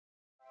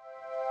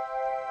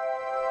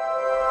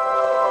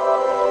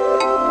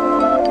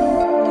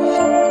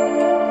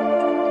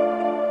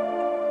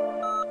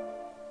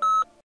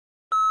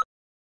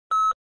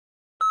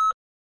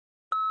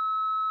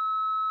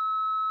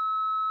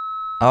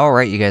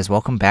Alright you guys,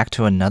 welcome back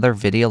to another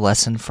video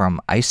lesson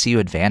from ICU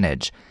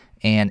Advantage.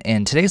 And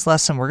in today's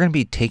lesson, we're going to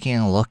be taking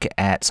a look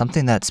at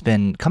something that's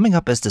been coming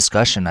up as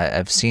discussion.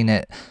 I've seen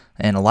it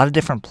in a lot of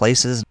different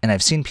places, and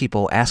I've seen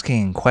people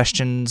asking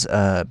questions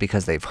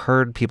because they've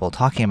heard people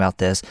talking about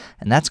this,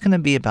 and that's going to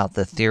be about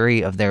the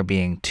theory of there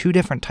being two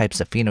different types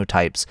of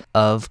phenotypes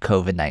of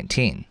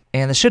COVID-19.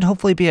 And this should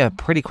hopefully be a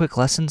pretty quick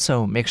lesson,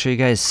 so make sure you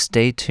guys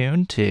stay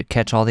tuned to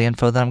catch all the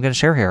info that I'm going to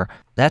share here.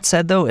 That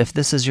said though, if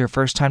this is your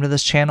first time to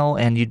this channel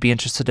and you'd be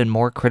interested in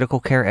more critical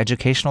care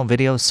educational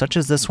videos such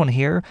as this one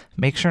here,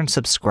 make sure and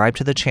subscribe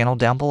to the channel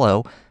down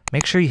below.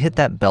 Make sure you hit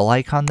that bell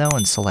icon though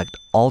and select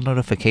all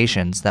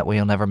notifications, that way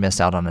you'll never miss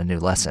out on a new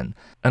lesson.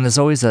 And as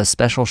always, a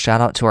special shout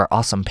out to our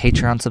awesome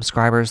Patreon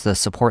subscribers. The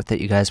support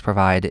that you guys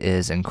provide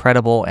is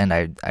incredible, and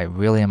I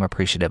really am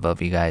appreciative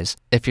of you guys.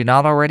 If you're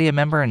not already a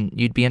member and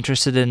you'd be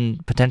interested in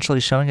potentially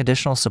showing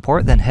additional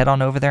support, then head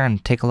on over there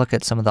and take a look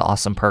at some of the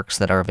awesome perks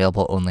that are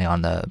available only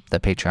on the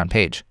Patreon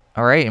page.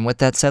 Alright, and with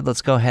that said,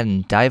 let's go ahead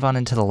and dive on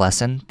into the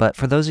lesson. But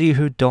for those of you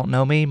who don't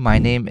know me, my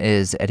name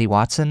is Eddie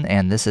Watson,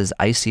 and this is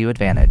ICU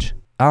Advantage.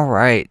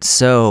 Alright,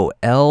 so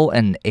L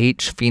and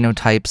H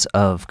phenotypes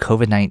of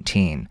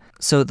COVID-19.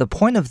 So the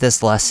point of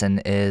this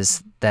lesson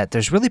is that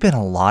there's really been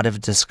a lot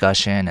of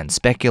discussion and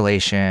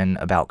speculation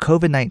about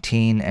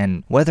COVID-19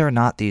 and whether or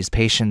not these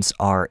patients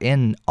are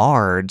in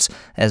ARDS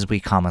as we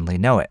commonly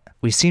know it.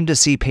 We seem to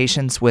see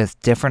patients with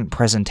different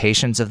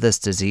presentations of this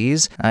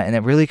disease, and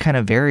it really kind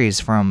of varies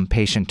from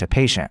patient to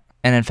patient.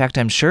 And in fact,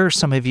 I'm sure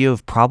some of you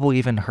have probably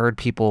even heard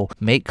people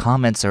make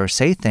comments or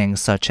say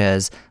things such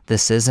as,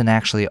 this isn't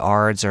actually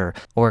ARDS, or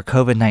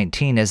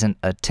COVID-19 isn't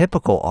a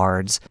typical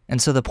ARDS. And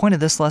so the point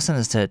of this lesson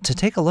is to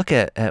take a look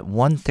at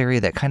one theory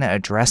that kind of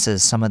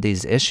addresses some of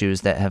these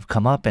issues that have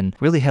come up and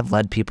really have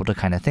led people to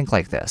kind of think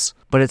like this.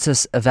 But it's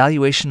this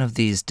evaluation of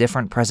these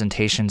different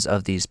presentations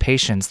of these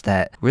patients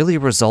that really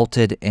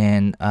resulted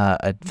in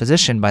a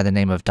physician by the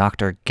name of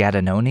Dr.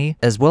 Gattinoni,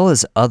 as well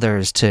as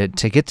others, to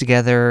get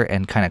together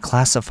and kind of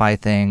classify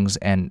things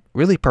and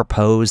really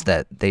propose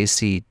that they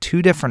see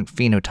two different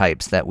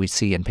phenotypes that we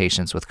see in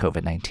patients with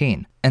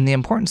COVID-19. And the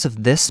importance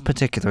of this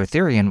particular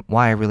theory and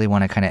why I really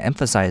want to kind of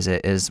emphasize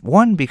it is,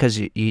 one, because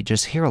you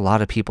just hear a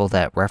lot of people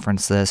that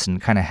reference this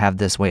and kind of have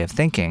this way of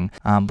thinking,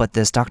 but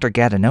this Dr.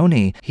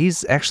 Gattinoni,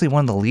 he's actually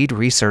one of the lead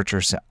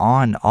researchers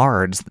on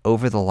ARDS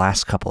over the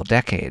last couple of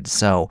decades,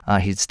 so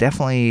he's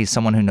definitely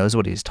someone who knows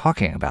what he's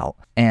talking about.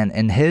 And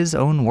in his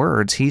own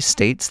words, he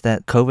states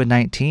that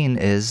COVID-19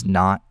 is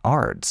not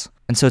ARDS.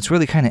 And so it's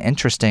really kind of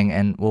interesting,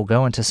 and we'll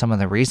go into some of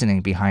the reasoning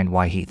behind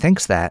why he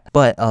thinks that.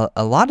 But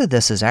a lot of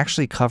this is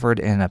actually covered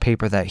in a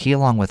paper that he,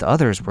 along with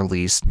others,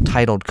 released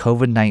titled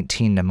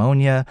COVID-19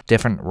 Pneumonia,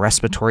 Different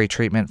Respiratory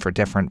Treatment for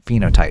Different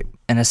Phenotype.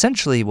 And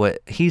essentially what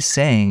he's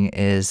saying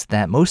is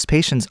that most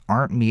patients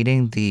aren't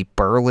meeting the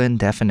Berlin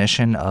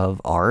definition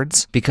of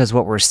ARDS, because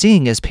what we're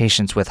seeing is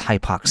patients with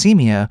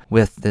hypoxemia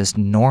with this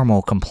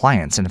normal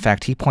compliance. And in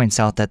fact, he points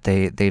out that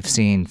they've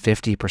seen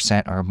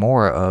 50% or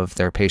more of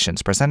their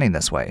patients presenting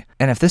this way.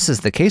 And if this is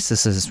the case,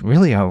 this is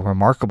really a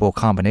remarkable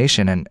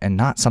combination and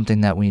not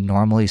something that we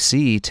normally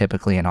see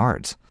typically in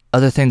ARDS.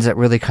 Other things that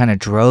really kind of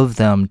drove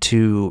them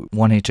to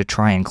wanting to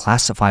try and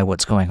classify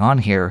what's going on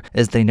here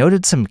is they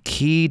noted some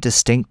key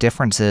distinct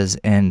differences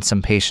in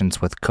some patients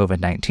with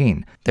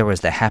COVID-19. There was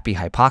the happy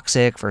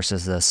hypoxic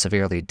versus the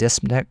severely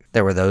dyspneic.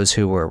 There were those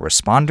who were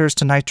responders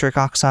to nitric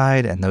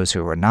oxide and those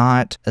who were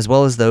not, as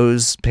well as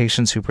those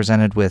patients who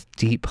presented with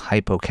deep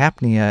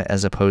hypocapnia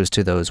as opposed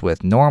to those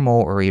with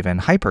normal or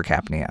even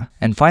hypercapnia.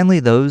 And finally,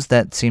 those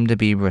that seemed to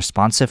be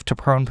responsive to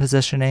prone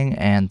positioning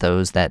and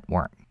those that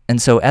weren't.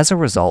 And so as a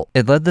result,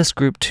 it led this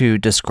group to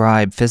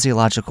describe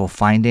physiological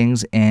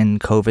findings in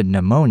COVID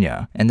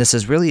pneumonia. And this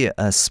is really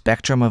a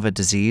spectrum of a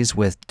disease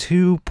with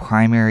two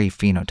primary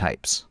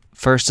phenotypes.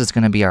 First is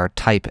going to be our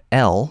type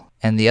L,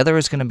 and the other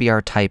is going to be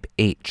our type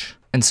H.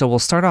 And so we'll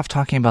start off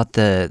talking about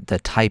the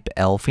type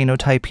L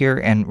phenotype here,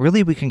 and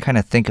really we can kind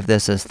of think of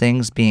this as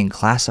things being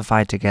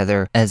classified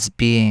together as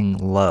being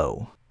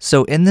low.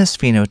 So in this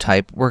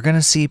phenotype, we're going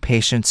to see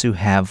patients who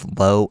have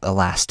low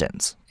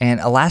elastance.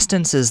 And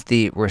elastance is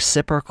the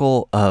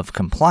reciprocal of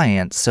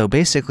compliance, so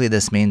basically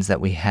this means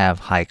that we have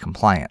high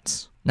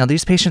compliance. Now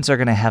these patients are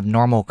going to have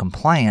normal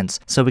compliance,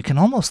 so we can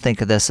almost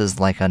think of this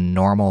as like a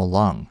normal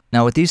lung.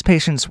 Now with these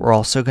patients, we're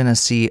also going to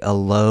see a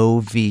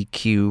low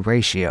VQ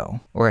ratio,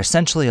 or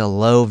essentially a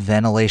low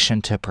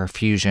ventilation to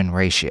perfusion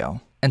ratio.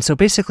 And so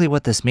basically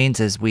what this means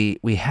is we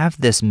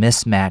have this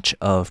mismatch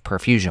of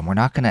perfusion. We're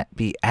not going to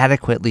be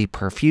adequately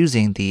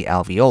perfusing the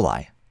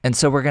alveoli. And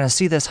so we're going to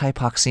see this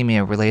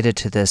hypoxemia related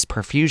to this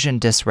perfusion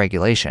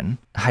dysregulation,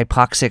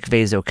 hypoxic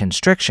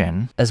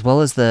vasoconstriction, as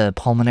well as the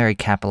pulmonary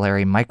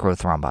capillary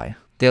microthrombi.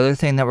 The other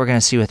thing that we're going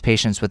to see with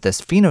patients with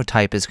this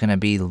phenotype is going to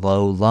be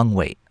low lung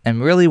weight.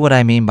 And really what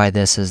I mean by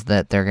this is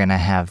that they're going to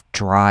have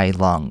dry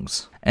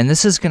lungs. And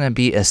this is going to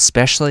be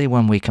especially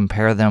when we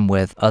compare them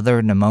with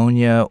other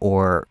pneumonia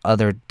or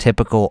other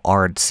typical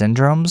ARDS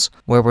syndromes,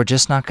 where we're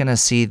just not going to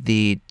see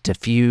the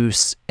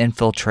diffuse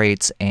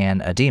infiltrates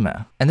and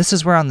edema. And this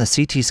is where on the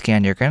CT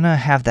scan you're going to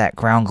have that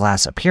ground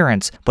glass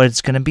appearance, but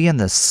it's going to be in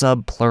the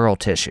subpleural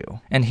tissue.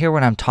 And here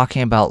when I'm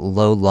talking about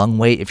low lung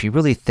weight, if you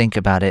really think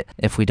about it,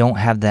 if we don't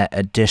have that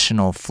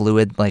additional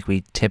fluid like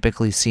we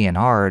typically see in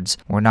ARDS,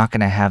 we're not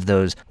going to have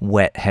those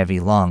wet, heavy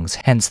lungs,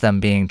 hence them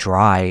being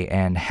dry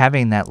and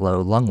having that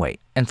low lung weight.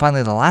 And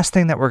finally, the last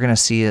thing that we're going to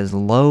see is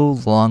low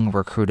lung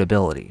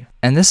recruitability.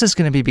 And this is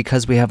going to be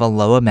because we have a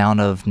low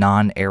amount of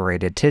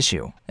non-aerated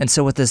tissue. And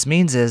so what this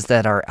means is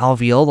that our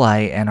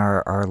alveoli and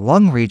our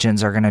lung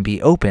regions are going to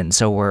be open,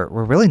 so we're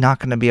really not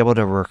going to be able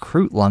to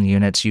recruit lung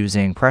units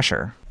using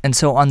pressure. And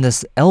so on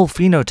this L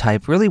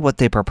phenotype, really what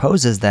they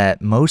propose is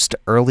that most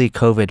early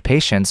COVID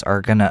patients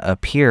are going to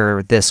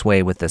appear this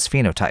way with this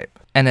phenotype.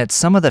 And it's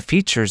some of the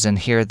features in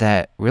here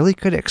that really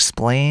could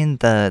explain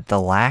the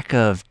lack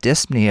of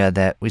dyspnea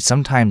that we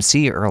sometimes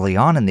see early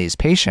on in these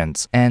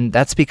patients. And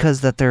that's because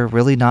that they're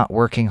really not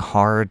working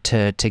hard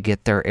to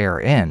get their air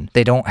in.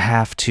 They don't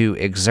have to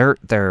exert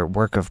their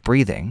work of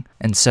breathing.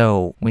 And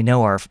so we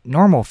know our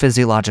normal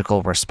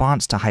physiological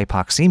response to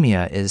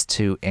hypoxemia is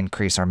to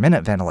increase our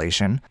minute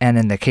ventilation. And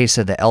in the case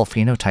of the L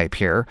phenotype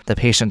here, the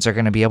patients are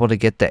going to be able to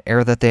get the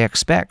air that they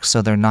expect,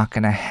 so they're not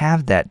going to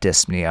have that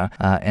dyspnea.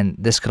 And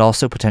this could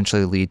also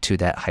potentially lead to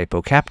that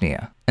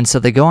hypocapnia. And so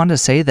they go on to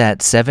say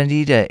that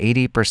 70 to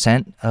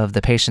 80% of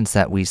the patients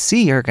that we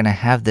see are going to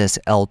have this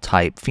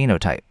L-type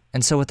phenotype.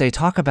 And so what they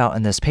talk about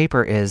in this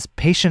paper is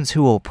patients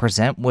who will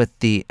present with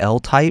the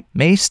L-type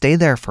may stay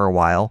there for a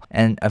while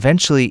and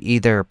eventually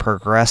either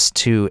progress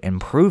to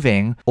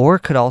improving or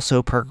could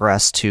also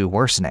progress to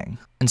worsening.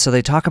 And so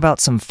they talk about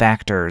some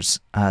factors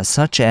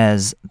such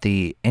as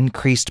the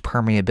increased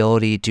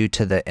permeability due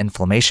to the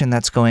inflammation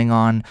that's going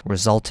on,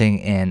 resulting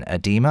in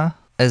edema,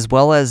 as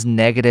well as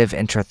negative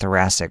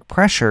intrathoracic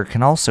pressure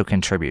can also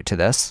contribute to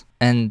this.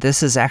 And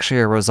this is actually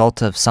a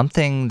result of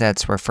something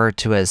that's referred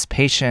to as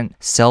patient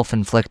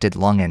self-inflicted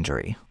lung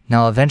injury.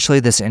 Now, eventually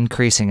this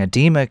increasing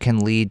edema can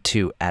lead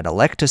to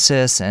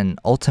atelectasis and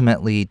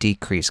ultimately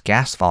decreased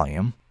gas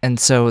volume. And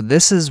so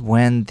this is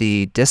when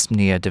the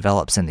dyspnea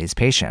develops in these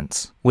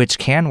patients, which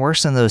can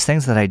worsen those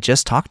things that I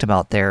just talked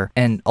about there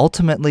and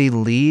ultimately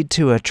lead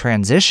to a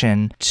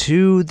transition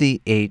to the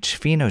H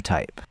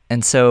phenotype.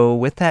 And so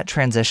with that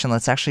transition,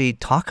 let's actually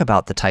talk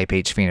about the type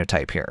H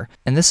phenotype here.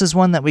 And this is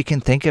one that we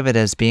can think of it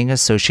as being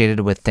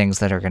associated with things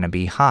that are going to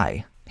be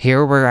high.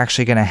 Here we're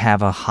actually going to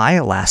have a high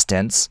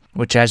elastance,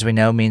 which as we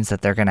know means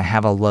that they're going to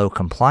have a low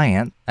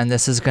compliant, and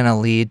this is going to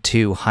lead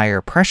to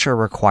higher pressure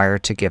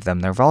required to give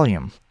them their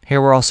volume.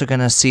 Here we're also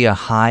going to see a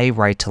high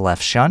right to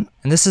left shunt,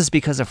 and this is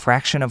because a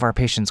fraction of our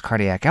patient's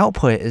cardiac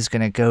output is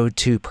going to go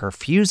to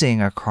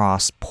perfusing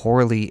across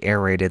poorly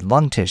aerated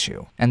lung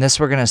tissue, and this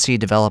we're going to see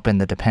develop in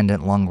the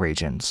dependent lung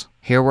regions.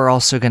 Here we're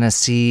also going to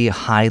see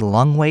high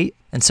lung weight,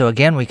 and so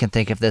again we can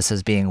think of this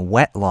as being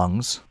wet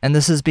lungs, and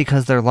this is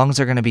because their lungs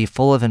are going to be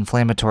full of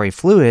inflammatory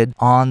fluid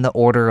on the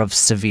order of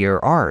severe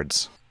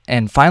ARDS.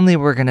 And finally,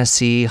 we're going to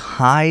see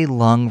high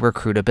lung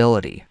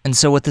recruitability. And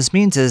so what this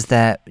means is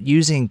that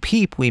using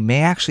PEEP, we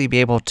may actually be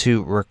able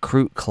to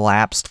recruit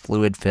collapsed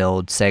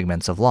fluid-filled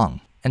segments of lung.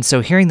 And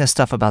so hearing this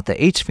stuff about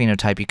the H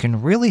phenotype, you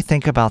can really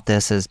think about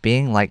this as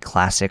being like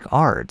classic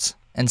ARDS.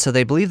 And so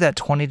they believe that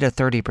 20 to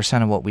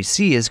 30% of what we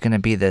see is going to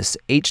be this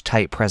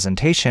H-type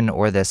presentation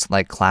or this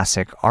like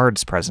classic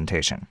ARDS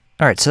presentation.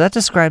 All right, so that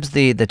describes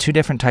the two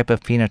different type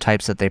of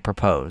phenotypes that they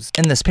propose.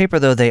 In this paper,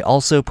 though, they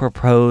also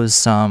propose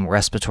some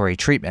respiratory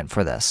treatment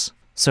for this.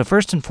 So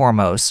first and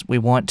foremost, we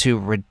want to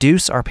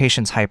reduce our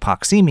patient's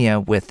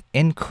hypoxemia with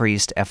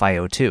increased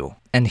FiO2.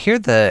 And here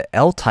the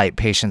L-type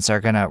patients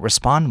are going to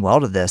respond well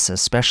to this,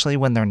 especially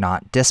when they're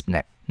not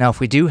dyspneic. Now, if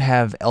we do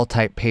have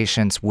L-type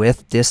patients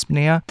with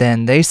dyspnea,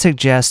 then they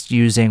suggest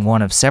using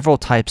one of several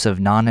types of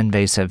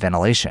non-invasive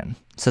ventilation.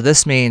 So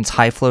this means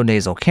high-flow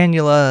nasal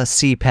cannula,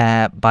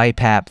 CPAP,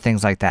 BiPAP,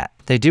 things like that.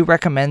 They do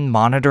recommend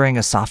monitoring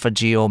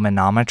esophageal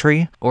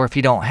manometry, or if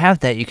you don't have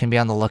that, you can be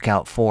on the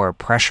lookout for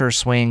pressure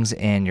swings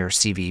in your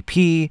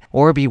CVP,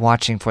 or be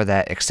watching for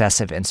that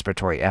excessive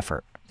inspiratory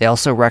effort. They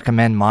also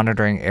recommend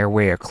monitoring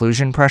airway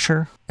occlusion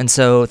pressure. And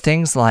so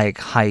things like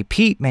high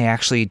PEEP may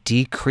actually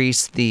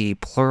decrease the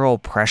pleural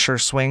pressure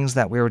swings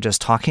that we were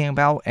just talking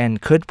about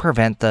and could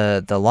prevent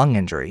the lung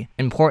injury.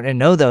 Important to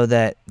know, though,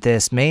 that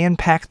this may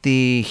impact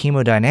the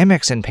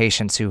hemodynamics in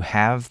patients who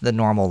have the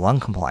normal lung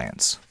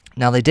compliance.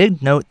 Now, they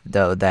did note,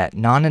 though, that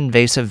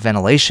non-invasive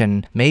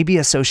ventilation may be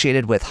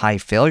associated with high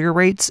failure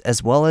rates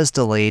as well as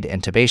delayed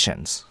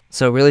intubations.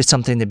 So really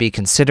something to be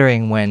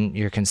considering when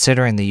you're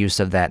considering the use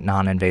of that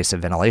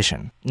non-invasive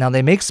ventilation. Now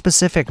they make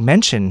specific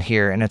mention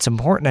here, and it's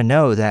important to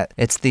know that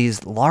it's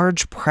these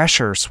large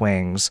pressure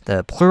swings,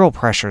 the pleural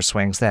pressure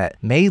swings,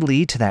 that may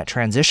lead to that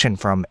transition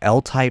from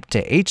L-type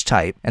to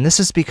H-type, and this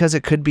is because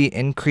it could be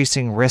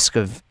increasing risk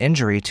of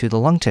injury to the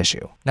lung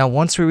tissue. Now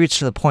once we reach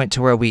to the point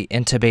to where we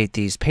intubate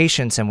these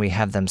patients and we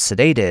have them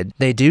sedated,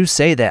 they do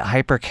say that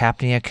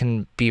hypercapnia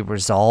can be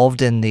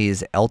resolved in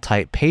these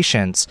L-type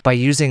patients by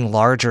using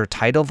larger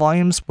tidal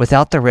volumes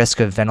without the risk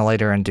of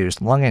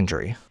ventilator-induced lung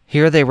injury.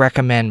 Here they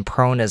recommend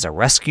prone as a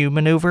rescue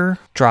maneuver,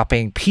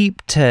 dropping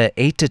PEEP to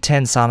 8 to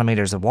 10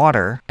 centimeters of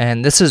water,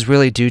 and this is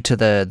really due to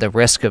the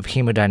risk of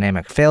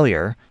hemodynamic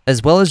failure,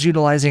 as well as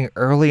utilizing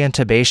early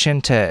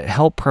intubation to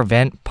help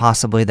prevent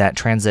possibly that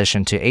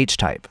transition to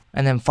H-type.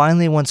 And then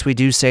finally, once we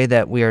do say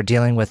that we are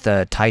dealing with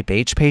the type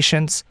H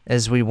patients,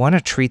 is we want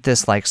to treat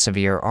this like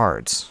severe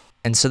ARDS.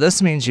 And so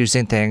this means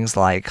using things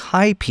like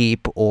high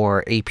PEEP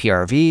or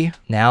APRV,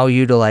 now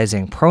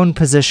utilizing prone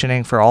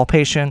positioning for all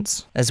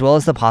patients, as well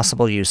as the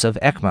possible use of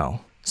ECMO.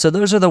 So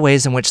those are the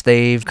ways in which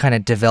they've kind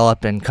of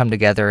developed and come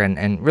together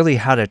and really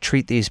how to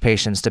treat these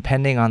patients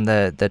depending on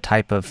the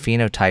type of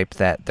phenotype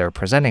that they're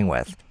presenting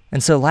with.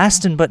 And so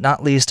last but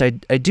not least, I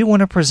do want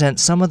to present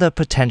some of the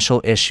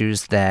potential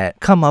issues that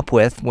come up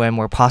with when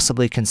we're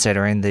possibly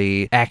considering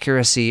the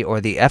accuracy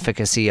or the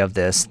efficacy of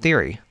this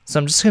theory. So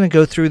I'm just going to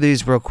go through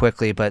these real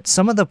quickly, but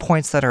some of the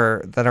points that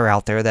are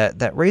out there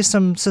that raise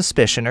some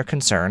suspicion or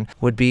concern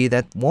would be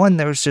that, one,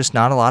 there's just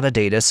not a lot of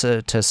data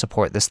to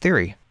support this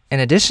theory. In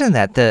addition to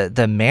that,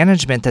 the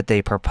management that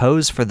they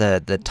propose for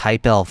the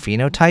type L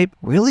phenotype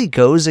really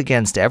goes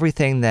against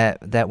everything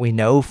that we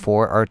know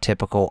for our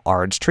typical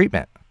ARDS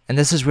treatment. And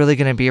this is really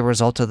going to be a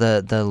result of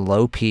the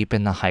low PEEP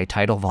and the high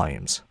tidal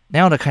volumes.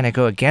 Now to kind of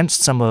go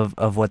against some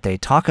of what they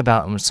talk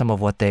about and some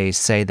of what they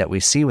say that we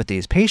see with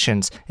these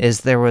patients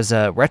is there was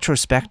a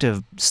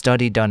retrospective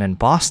study done in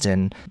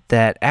Boston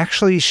that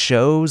actually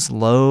shows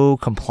low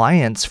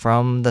compliance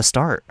from the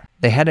start.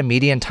 They had a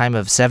median time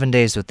of 7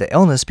 days with the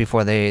illness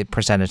before they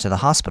presented to the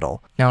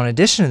hospital. Now, in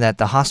addition to that,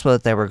 the hospital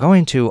that they were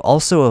going to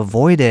also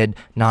avoided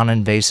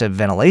non-invasive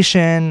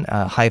ventilation,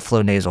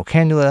 high-flow nasal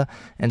cannula,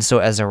 and so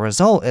as a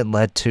result, it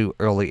led to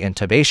early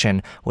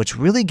intubation, which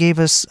really gave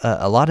us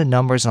a lot of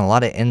numbers and a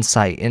lot of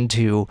insight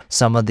into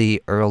some of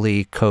the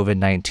early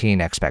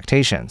COVID-19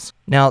 expectations.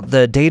 Now,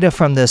 the data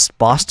from this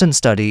Boston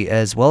study,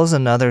 as well as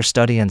another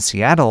study in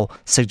Seattle,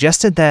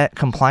 suggested that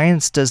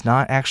compliance does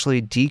not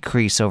actually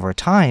decrease over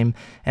time,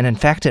 and in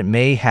fact, it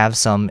may have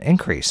some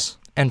increase.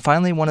 And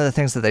finally, one of the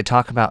things that they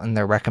talk about in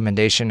their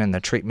recommendation in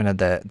the treatment of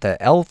the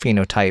L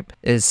phenotype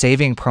is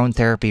saving prone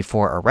therapy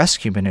for a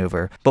rescue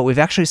maneuver, but we've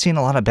actually seen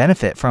a lot of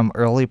benefit from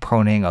early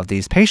proning of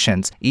these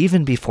patients,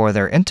 even before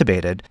they're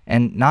intubated,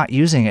 and not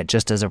using it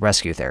just as a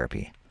rescue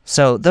therapy.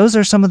 So those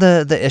are some of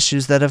the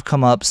issues that have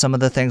come up, some of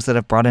the things that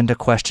have brought into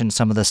question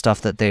some of the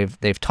stuff that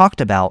they've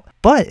talked about.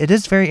 But it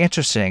is very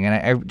interesting, and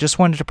I just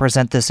wanted to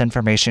present this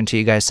information to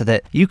you guys so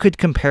that you could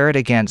compare it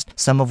against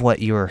some of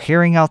what you're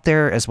hearing out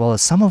there, as well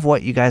as some of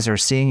what you guys are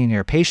seeing in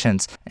your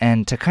patients,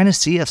 and to kind of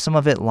see if some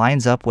of it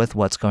lines up with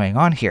what's going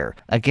on here.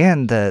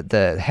 Again,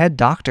 the head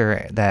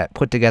doctor that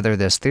put together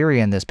this theory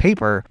in this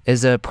paper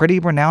is a pretty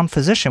renowned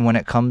physician when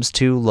it comes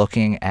to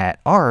looking at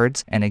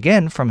ARDS, and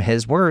again, from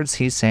his words,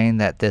 he's saying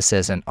that this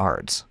isn't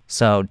ARDS.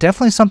 So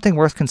definitely something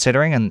worth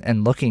considering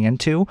and looking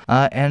into,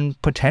 and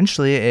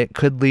potentially it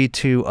could lead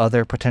to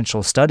other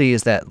potential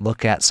studies that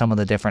look at some of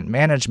the different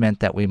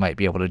management that we might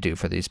be able to do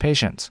for these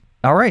patients.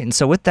 All right, and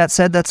so with that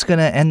said, that's going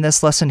to end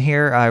this lesson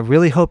here. I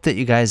really hope that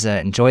you guys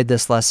enjoyed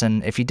this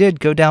lesson. If you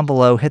did, go down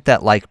below, hit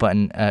that like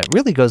button. It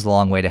really goes a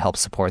long way to help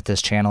support this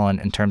channel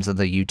in terms of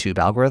the YouTube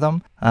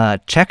algorithm.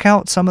 Check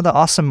out some of the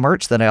awesome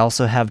merch that I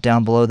also have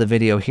down below the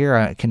video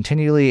here.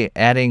 Continually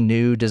adding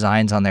new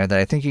designs on there that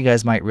I think you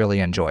guys might really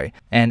enjoy.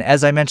 And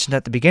as I mentioned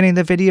at the beginning of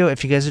the video,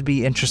 if you guys would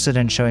be interested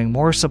in showing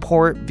more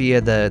support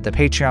via the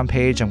Patreon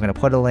page, I'm going to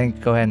put a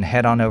link. Go ahead and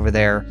head on over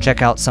there.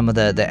 Check out some of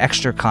the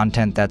extra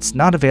content that's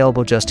not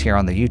available just here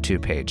on the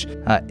YouTube page.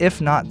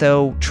 If not,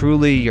 though,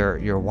 truly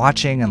you're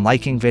watching and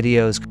liking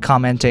videos,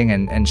 commenting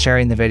and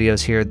sharing the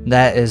videos here,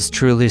 that is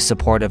truly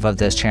supportive of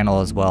this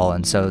channel as well.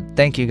 And so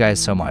thank you guys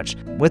so much.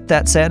 With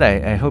that said,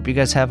 I hope you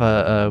guys have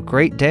a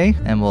great day,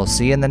 and we'll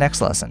see you in the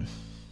next lesson.